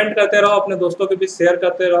 तो कमेंट करते रहो, अपने दोस्तों के बीच शेयर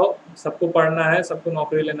करते रहो, सबको पढ़ना है, सबको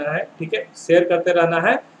नौकरी लेना है। ठीक है, शेयर करते रहना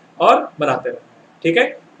है और बनाते रहना है। ठीक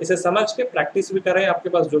है, इसे समझ के प्रैक्टिस भी करें, आपके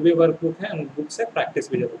पास जो भी वर्क बुक है उन बुक से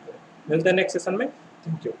प्रैक्टिस भी जरूर करें। मिलते हैं नेक्स्ट सेशन में,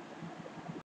 थैंक यू।